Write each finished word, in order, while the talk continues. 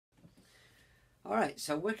Alright,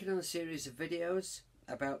 so I'm working on a series of videos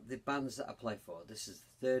about the bands that I play for. This is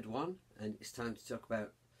the third one, and it's time to talk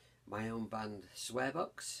about my own band,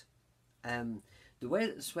 Swearbox. The way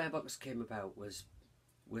that the Swearbox came about was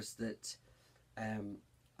that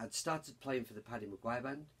I'd started playing for the Paddy Maguire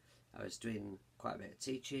band. I was doing quite a bit of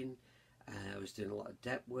teaching, I was doing a lot of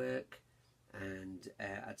depth work, and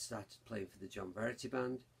I'd started playing for the John Verity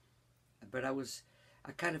band. But I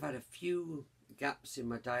kind of had a few gaps in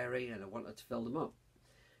my diary and I wanted to fill them up.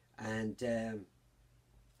 And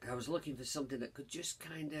I was looking for something that could just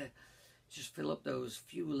kind of fill up those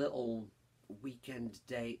few little weekend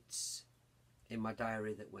dates in my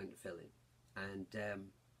diary that weren't filling. And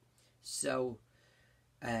so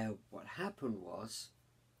what happened was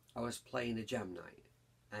I was playing a jam night.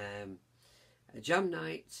 A jam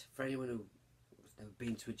night, for anyone who's never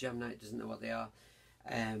been to a jam night, doesn't know what they are,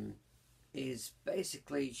 is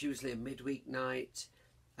basically, it's usually a midweek night,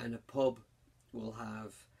 and a pub will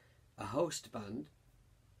have a host band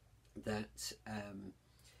that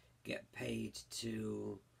get paid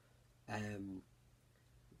to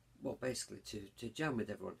well, basically to jam with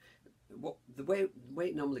everyone. The way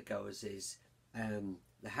it normally goes is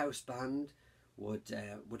the house band would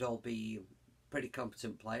all be pretty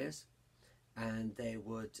competent players, and they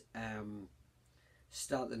would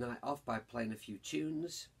start the night off by playing a few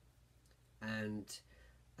tunes, and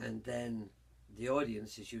then the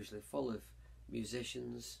audience is usually full of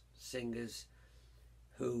musicians, singers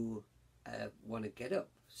who want to get up.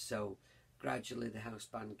 So gradually the house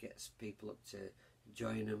band gets people up to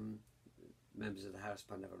join them. Members of the house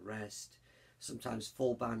band have a rest. Sometimes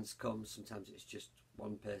full bands come, sometimes it's just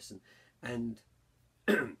one person. And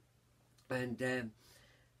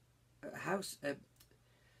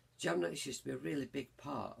jam nights used to be a really big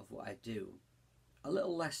part of what I do. A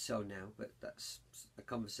little less so now, but that's a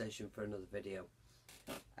conversation for another video.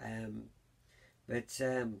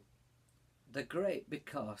 They're great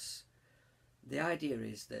because the idea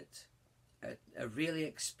is that a really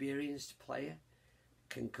experienced player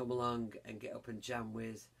can come along and get up and jam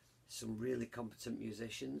with some really competent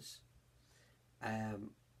musicians,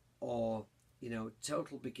 or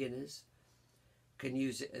total beginners can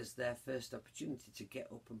use it as their first opportunity to get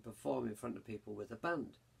up and perform in front of people with a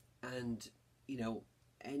band, and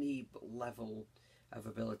any level of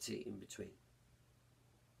ability in between.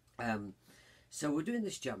 So we're doing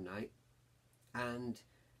this jam night, and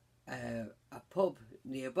a pub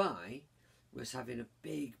nearby was having a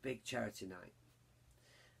big charity night.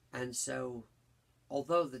 And so,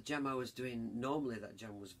 although the jam I was doing normally, that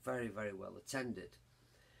jam was very well attended,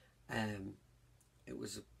 it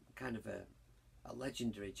was kind of a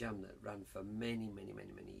legendary jam that ran for many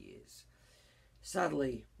years.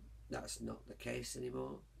 Sadly, that's not the case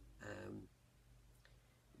anymore.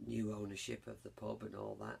 New ownership of the pub and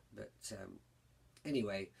all that, but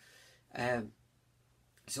anyway,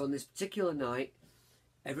 so on this particular night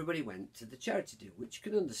everybody went to the charity do, which you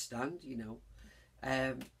can understand,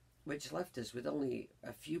 which left us with only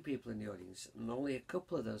a few people in the audience, and only a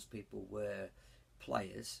couple of those people were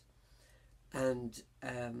players, and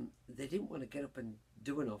they didn't want to get up and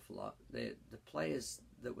do an awful lot. The players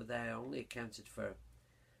that were there only accounted for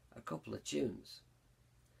a couple of tunes.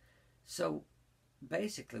 So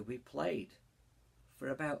basically we played for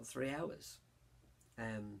about 3 hours.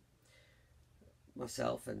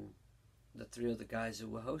 Myself and the 3 other guys who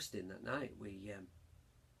were hosting that night, we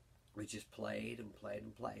just played and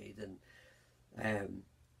played, and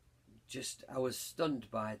I was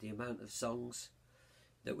stunned by the amount of songs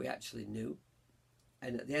that we actually knew,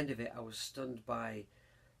 and at the end of it I was stunned by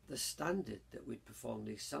the standard that we'd performed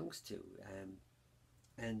these songs to.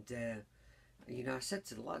 I said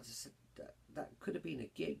to the lads, I said, that could have been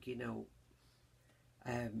a gig,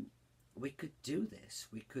 we could do this.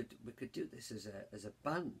 We could do this as a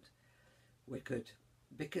band. We could,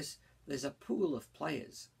 because there's a pool of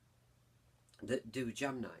players that do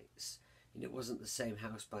jam nights, and it wasn't the same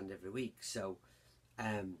house band every week, so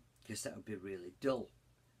because that would be really dull.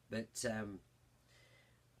 But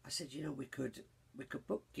I said, we could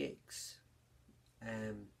book gigs,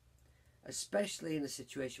 especially in a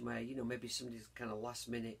situation where maybe somebody's kind of last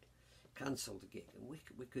minute cancelled a gig, and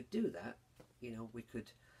we could do that. We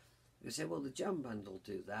could say, well, the jam band will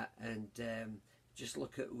do that, and just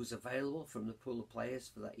look at who's available from the pool of players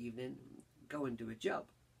for that evening, go and do a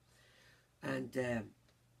job. And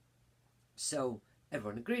so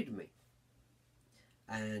everyone agreed with me,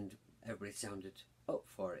 and everybody sounded up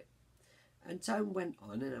for it. And time went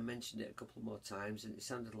on, and I mentioned it a couple more times, and it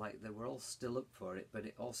sounded like they were all still up for it, but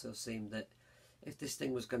it also seemed that if this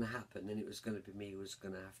thing was going to happen, then it was going to be me who was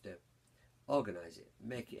going to have to organise it,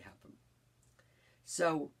 make it happen.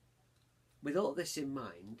 So with all this in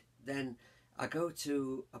mind, then I go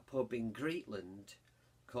to a pub in Greetland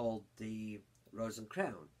called the Rose and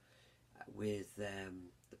Crown with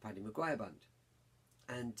the Paddy Maguire Band.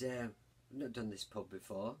 And I've not done this pub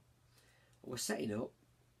before. We're setting up,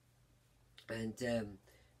 and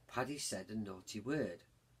Paddy said a naughty word.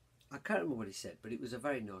 I can't remember what he said, but it was a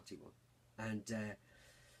very naughty one. And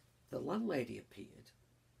the landlady appeared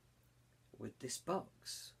with this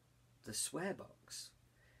box, the swear box,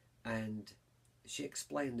 and she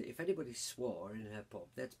explained that if anybody swore in her pub,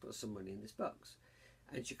 they had to put some money in this box,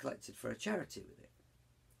 and she collected for a charity with it.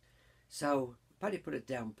 So Paddy put a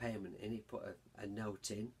down payment in. He put a note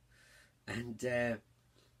in, and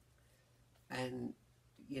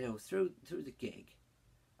you know, through the gig,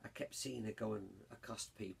 I kept seeing her go and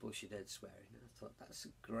accost people. She'd heard swearing, and I thought, that's a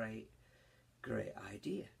great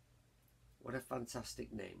idea. What a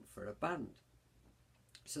fantastic name for a band.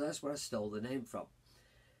 So that's where I stole the name from.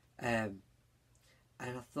 And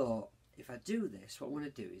I thought, if I do this, what I'm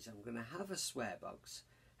going to do is I'm going to have a swear box,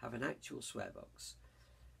 have an actual swear box,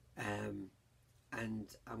 and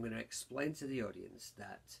I'm going to explain to the audience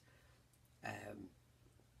that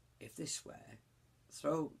if they swear,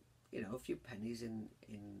 throw, you know, a few pennies in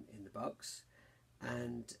the box,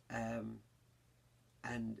 and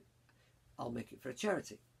I'll make it for a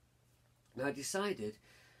charity. Now I decided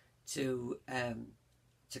to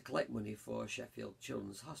collect money for Sheffield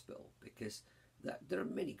Children's Hospital, because there are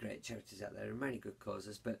many great charities out there and many good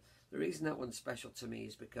causes, but the reason that one's special to me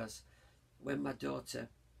is because when my daughter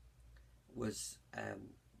was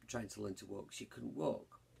trying to learn to walk, she couldn't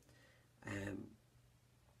walk.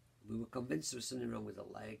 We were convinced there was something wrong with her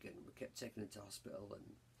leg, and we kept taking her to hospital,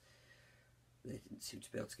 and they didn't seem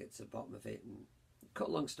to be able to get to the bottom of it. And cut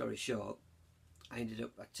a long story short, I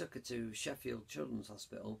took her to Sheffield Children's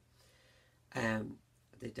Hospital.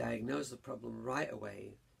 They diagnosed the problem right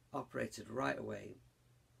away, operated right away,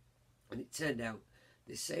 and it turned out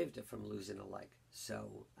they saved her from losing a leg.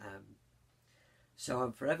 So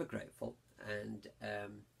I'm forever grateful, and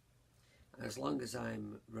as long as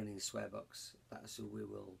I'm running Swearbox, that's who we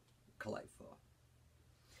will collect for.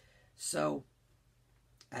 So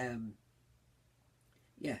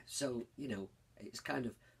yeah, so you know, it's kind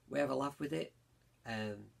of, we have a laugh with it.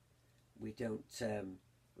 We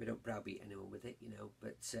don't browbeat anyone with it, you know,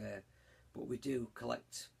 but we do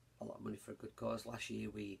collect a lot of money for a good cause. Last year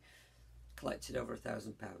we collected over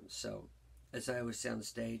 £1,000. So, as I always say on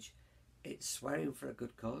stage, it's swearing for a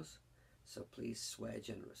good cause, so please swear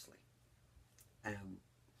generously.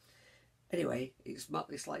 Anyway, it's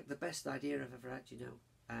like the best idea I've ever had, you know,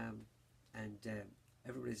 and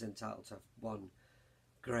everybody's entitled to have one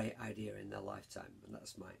great idea in their lifetime, and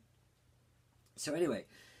that's mine. So anyway,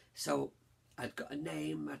 so I'd got a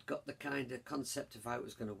name, I'd got the kind of concept of how it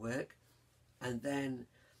was going to work, and then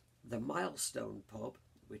the Milestone pub,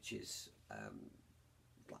 which is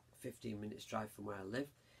like 15 minutes drive from where I live,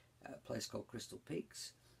 a place called Crystal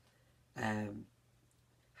Peaks,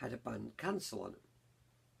 had a band cancel on it,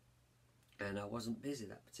 and I wasn't busy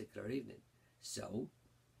that particular evening, so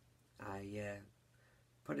I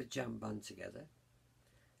put a jam band together.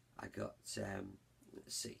 I got,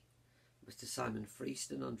 let's see, Mr. Simon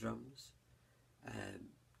Freeston on drums,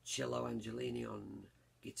 Chillo Angelini on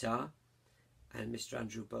guitar, and Mr.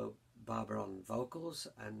 Andrew Barber on vocals,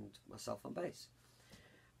 and myself on bass.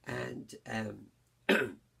 And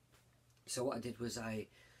so what I did was I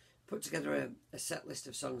put together a set list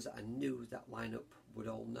of songs that I knew that lineup would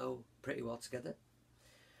all know pretty well together,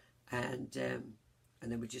 and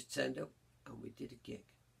then we just turned up and we did a gig,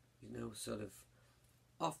 you know, sort of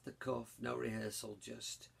off the cuff, no rehearsal,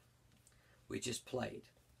 we just played.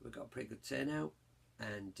 We got a pretty good turnout,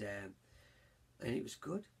 and it was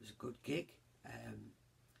good. It was a good gig.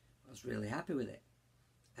 I was really happy with it,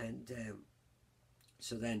 and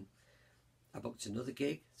so then I booked another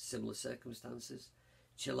gig, similar circumstances.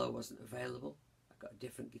 Chillo wasn't available. I got a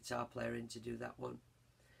different guitar player in to do that one,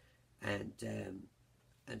 and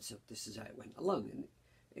so this is how it went along. And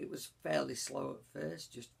it was fairly slow at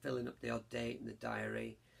first, just filling up the odd date in the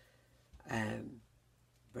diary,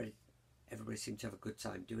 but everybody seemed to have a good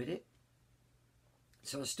time doing it.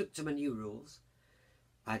 So I stuck to my new rules.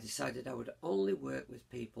 I decided I would only work with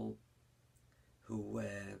people who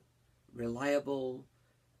were reliable,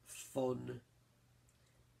 fun,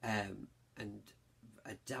 and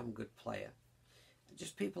a damn good player.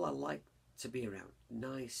 Just people I like to be around.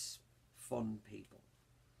 Nice, fun people.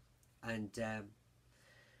 And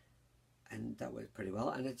that worked pretty well.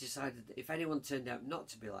 And I decided that if anyone turned out not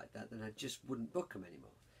to be like that, then I just wouldn't book them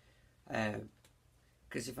anymore.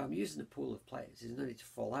 Because if I'm using a pool of players, there's no need to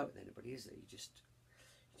fall out with anybody, is there? You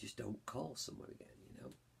just don't call someone again, you know.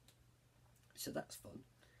 So that's fun.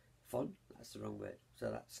 Fun? That's the wrong word.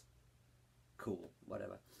 So that's cool,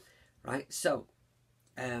 whatever. Right, so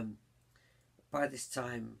by this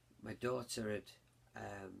time my daughter had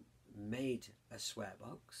made a swear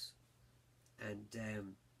box, and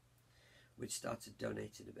we'd started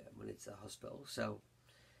donating a bit of money to the hospital, so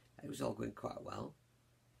it was all going quite well.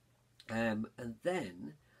 And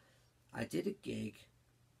then I did a gig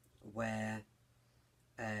where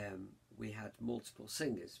we had multiple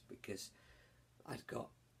singers, because I'd got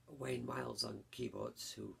Wayne Miles on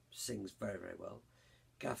keyboards, who sings very, very well.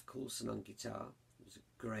 Gav Coulson on guitar, who was a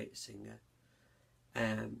great singer.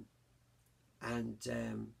 And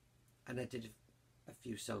I did a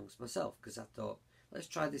few songs myself, because I thought, let's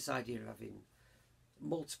try this idea of having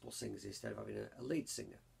multiple singers instead of having a lead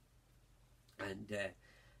singer. And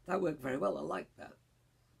that worked very well. I liked that.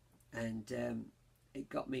 And it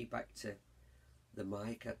got me back to the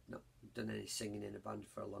mic. I'd not done any singing in a band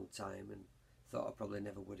for a long time and thought I probably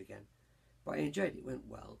never would again. But I enjoyed it. It went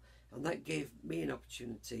well. And that gave me an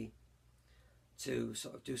opportunity to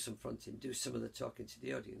sort of do some fronting, do some of the talking to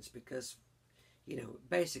the audience, because, you know,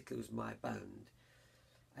 basically it was my band,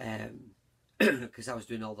 because I was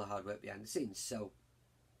doing all the hard work behind the scenes, so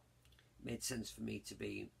it made sense for me to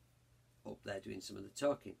be up there doing some of the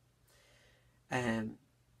talking. And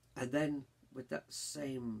then with that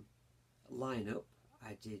same lineup,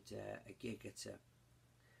 I did a gig at a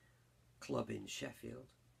club in Sheffield,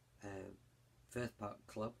 Firth Park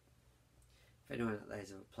Club. If anyone out there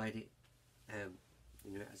has ever played it,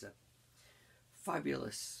 you know, it has a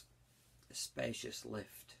fabulous, spacious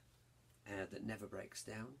lift that never breaks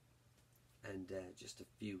down, and just a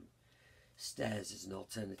few stairs as an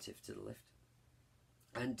alternative to the lift.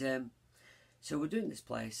 And so we're doing this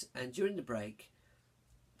place, and during the break,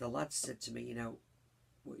 the lads said to me, you know,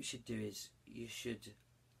 what you should do is you should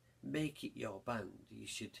make it your band. You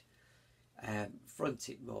should front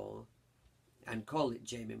it more and call it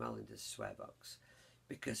Jamie Mallender's Swearbox,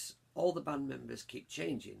 because all the band members keep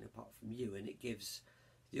changing apart from you, and it gives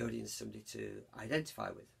the audience somebody to identify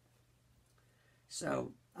with.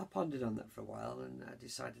 So I pondered on that for a while, and I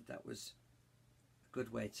decided that was a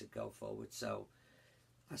good way to go forward. So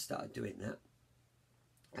I started doing that,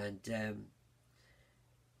 and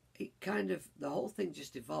it kind of, the whole thing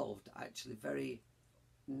just evolved actually very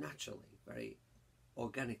naturally, very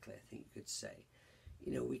organically, I think you could say.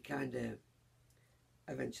 You know, we kind of,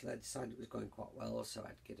 eventually I decided it was going quite well, so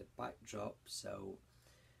I'd get a backdrop, so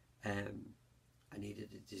I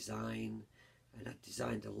needed a design, and I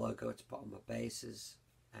designed a logo to put on my basses,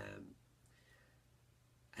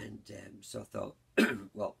 so I thought,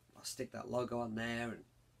 well, I'll stick that logo on there, and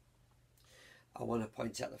I want to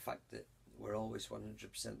point out the fact that we're always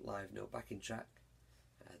 100% live, no backing track.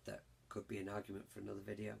 That could be an argument for another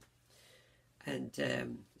video. And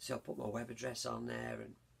so I put my web address on there,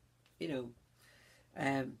 and you know,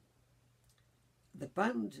 the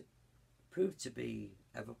band proved to be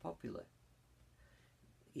ever popular.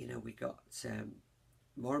 You know, we got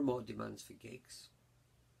more and more demands for gigs,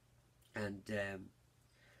 and I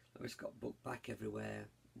was got booked back everywhere,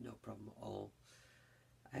 no problem at all.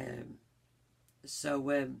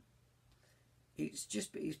 It's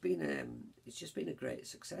just been a great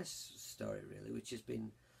success story, really, which has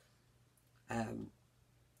been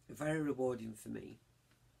very rewarding for me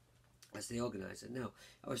as the organiser. Now,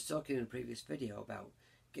 I was talking in a previous video about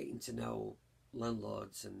getting to know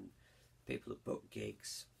landlords and people who book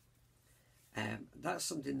gigs. That's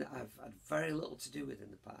something that I've had very little to do with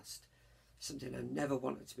in the past, something I never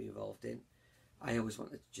wanted to be involved in. I always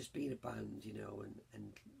wanted to just be in a band, you know,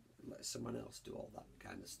 and let someone else do all that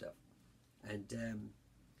kind of stuff. And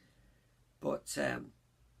but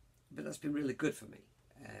that's been really good for me.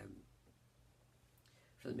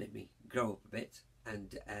 Really made me grow up a bit,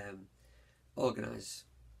 and organise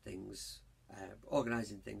things.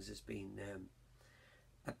 Organising things has been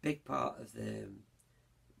a big part of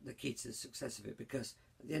the key to the success of it, because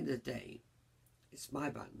at the end of the day, it's my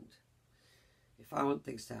band. If I want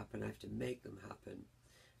things to happen, I have to make them happen,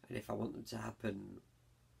 and if I want them to happen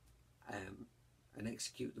and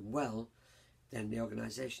execute them well, then the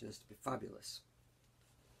organisation has to be fabulous.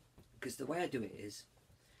 Because the way I do it is,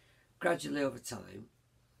 gradually over time,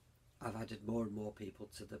 I've added more and more people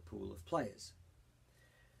to the pool of players.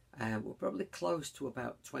 We're probably close to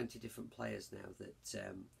about 20 different players now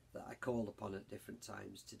that I call upon at different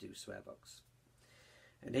times to do Swearbox.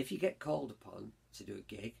 And if you get called upon to do a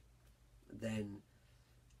gig, then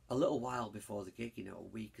a little while before the gig, you know,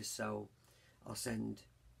 a week or so, I'll send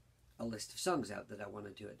a list of songs out that I want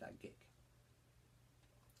to do at that gig.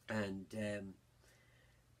 And then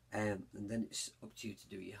it's up to you to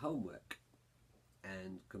do your homework.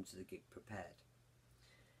 and come to the gig prepared.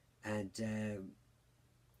 And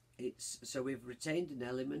it's so we've retained an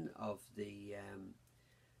element of the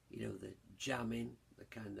the jamming, the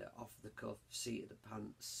kind of off the cuff, seat of the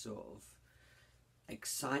pants sort of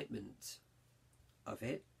excitement of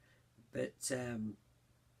it, but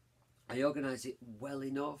I organise it well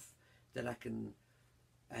enough that I can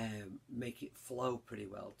make it flow pretty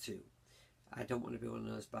well too. I don't want to be one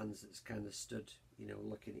of those bands that's kind of stood,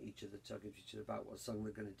 looking at each other, talking to each other about what song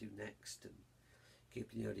they're going to do next and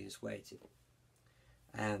keeping the audience waiting.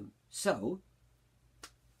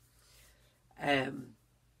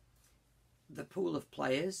 The pool of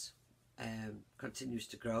players continues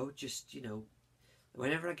to grow. Just,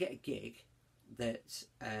 whenever I get a gig that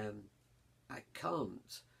I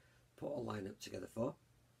can't put a lineup together for,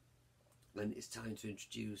 then it's time to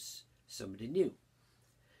introduce somebody new.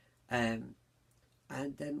 And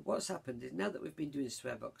then what's happened is, now that we've been doing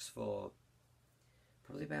Swearbox for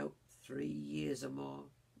probably about 3 years or more,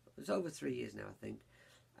 it's over 3 years now, I think.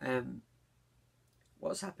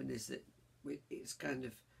 What's happened is that it's kind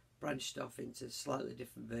of branched off into slightly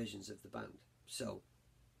different versions of the band. So,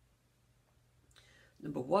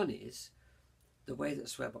 number one is the way that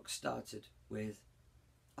Swearbox started with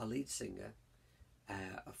a lead singer,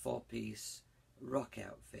 a 4-piece rock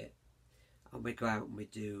outfit, and we go out and we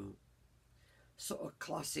do sort of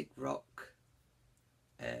classic rock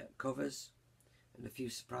covers and a few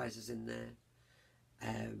surprises in there.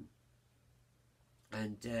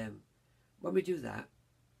 When we do that,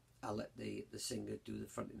 I'll let the singer do the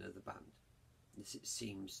fronting of the band. This, it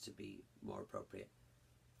seems to be more appropriate.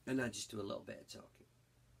 And I just do a little bit of talking.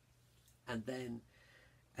 And then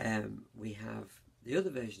we have the other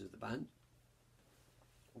version of the band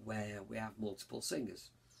where we have multiple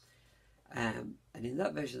singers. And in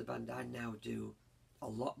that version of the band, I now do a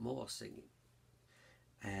lot more singing,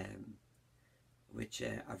 which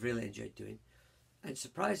I've really enjoyed doing. And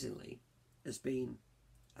surprisingly, has been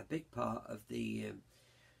a big part of the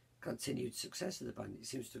continued success of the band. It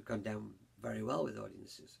seems to have gone down very well with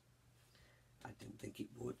audiences. I didn't think it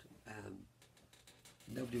would.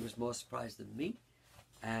 Nobody was more surprised than me.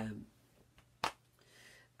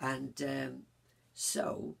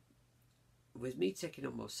 So, with me taking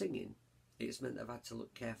on more singing, it's meant I've had to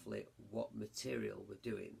look carefully at what material we're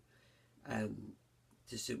doing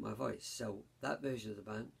to suit my voice. So, that version of the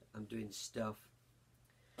band, I'm doing stuff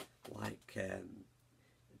like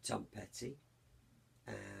Tom Petty,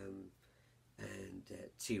 and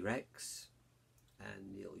T-Rex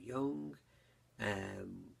and Neil Young.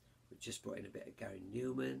 We just brought in a bit of Gary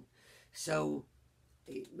Newman, so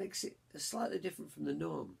it makes it slightly different from the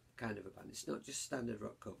norm kind of a band. It's not just standard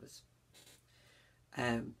rock covers.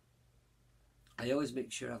 I always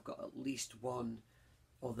make sure I've got at least one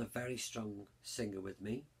other very strong singer with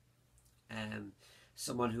me,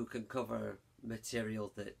 someone who can cover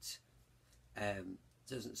material that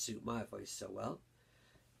doesn't suit my voice so well.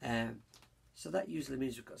 So that usually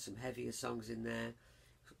means we've got some heavier songs in there,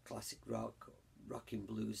 classic rock, rocking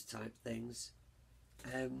blues type things.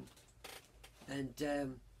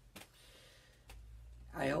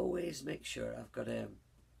 I always make sure I've got an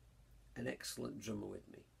excellent drummer with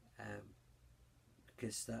me,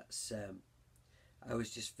 because that's I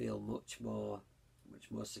always just feel much more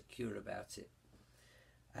secure about it,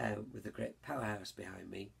 with a great powerhouse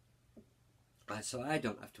behind me. So I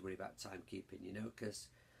don't have to worry about timekeeping, because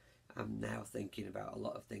I'm now thinking about a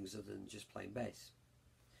lot of things other than just playing bass.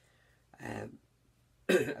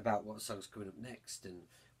 About what song's coming up next and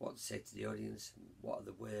what to say to the audience and what are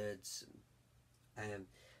the words. And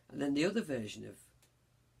then the other version of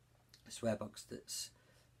Swearbox that's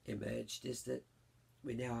emerged is that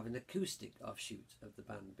we now have an acoustic offshoot of the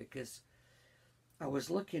band, because I was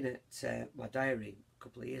looking at my diary a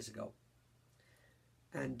couple of years ago,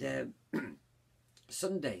 and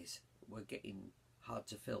Sundays were getting hard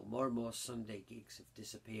to fill. More and more Sunday gigs have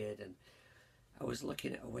disappeared, and I was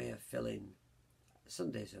looking at a way of filling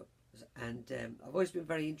Sundays up. And I've always been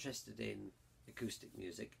very interested in acoustic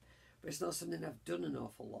music, but it's not something I've done an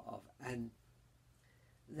awful lot of. And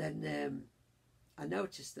then I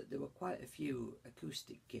noticed that there were quite a few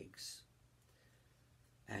acoustic gigs,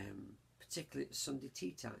 particularly at Sunday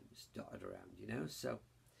tea times, dotted around, So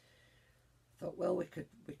I thought, well, we could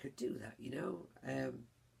do that,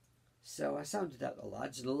 So I sounded out the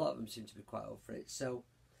lads, and a lot of them seemed to be quite up for it. So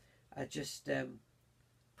I just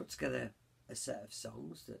put together a set of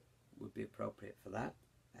songs that would be appropriate for that,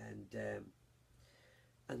 and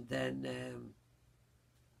then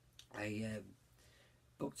I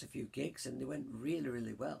booked a few gigs, and they went really,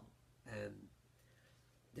 really well.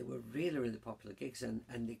 They were really, really popular gigs, and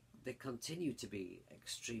they continue to be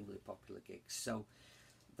extremely popular gigs. So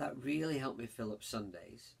that really helped me fill up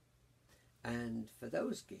Sundays. And for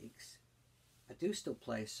those gigs, I do still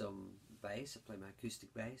play some bass. I play my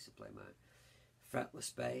acoustic bass, I play my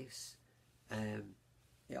fretless bass.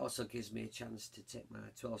 It also gives me a chance to take my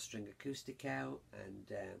 12-string acoustic out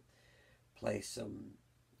and play some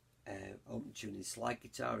open tuning slide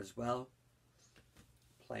guitar as well.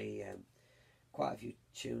 Play quite a few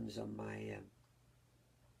tunes on my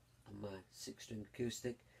 6-string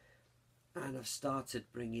acoustic, and I've started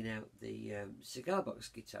bringing out the cigar box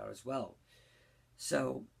guitar as well.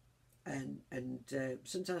 So, and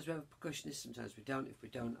sometimes we have a percussionist, sometimes we don't. If we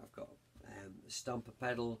don't, I've got a stomper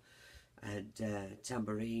pedal and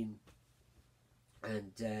tambourine,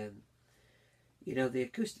 and you know, the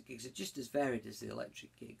acoustic gigs are just as varied as the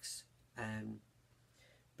electric gigs,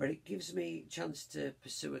 but it gives me a chance to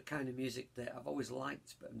pursue a kind of music that I've always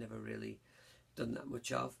liked but I've never really done that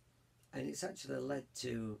much of, and it's actually led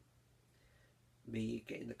to me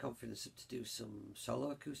getting the confidence up to do some solo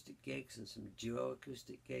acoustic gigs and some duo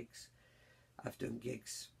acoustic gigs. I've done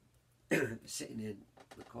gigs sitting in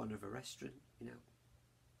the corner of a restaurant, you know,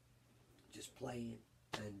 just playing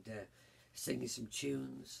and singing some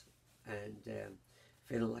tunes and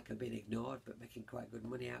feeling like I'm being ignored but making quite good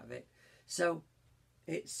money out of it. So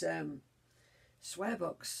it's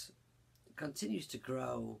Swearbox continues to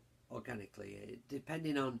grow organically,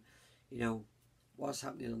 depending on, you know, what's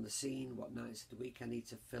happening on the scene, what nights of the week I need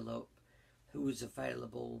to fill up, who's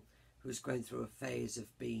available, who's going through a phase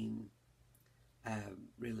of being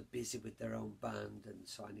really busy with their own band, and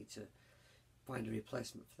so I need to find a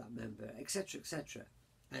replacement for that member, etc., etc.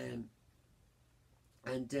 And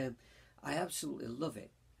I absolutely love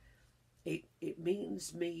it. It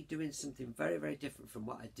means me doing something very, very different from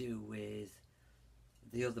what I do with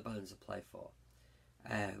the other bands I play for.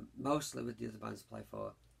 Mostly with the other bands I play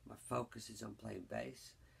for, my focus is on playing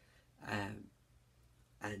bass, and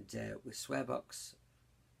with Swearbox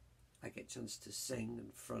I get a chance to sing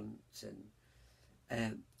and front,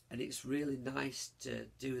 and it's really nice to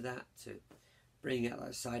do that, to bring out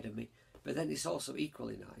that side of me. But then it's also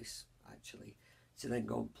equally nice, actually, to then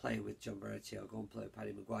go and play with John Berretti or go and play with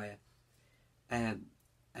Paddy Maguire, and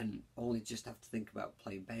only just have to think about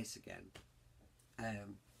playing bass again.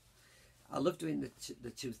 I love doing the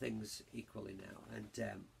two things equally now, and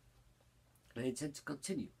I intend to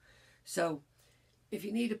continue. So if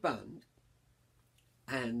you need a band,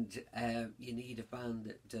 and you need a band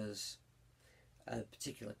that does a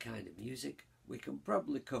particular kind of music, we can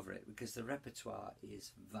probably cover it because the repertoire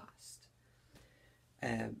is vast.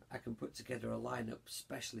 I can put together a lineup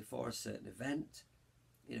specially for a certain event.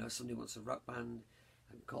 You know, if somebody wants a rock band,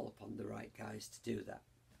 I can call upon the right guys to do that.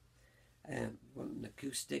 Want an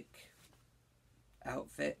acoustic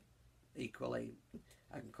outfit, equally,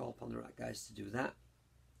 I can call upon the right guys to do that.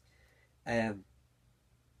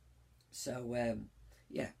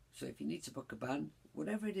 Yeah, so if you need to book a band,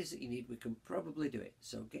 whatever it is that you need, we can probably do it,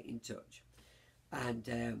 so get in touch.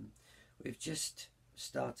 And we've just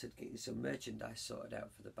started getting some merchandise sorted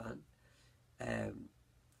out for the band,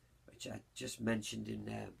 which I just mentioned in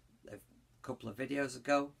a couple of videos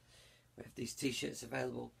ago. We have these t-shirts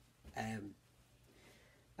available, and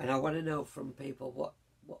I want to know from people, what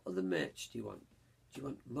other merch do you want? Do you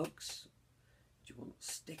want mugs? Do you want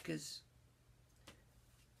stickers?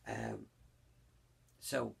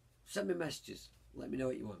 So send me messages, let me know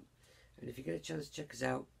what you want, and if you get a chance to check us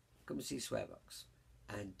out, come and see Swearbox,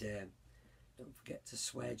 and don't forget to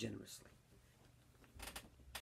swear generously.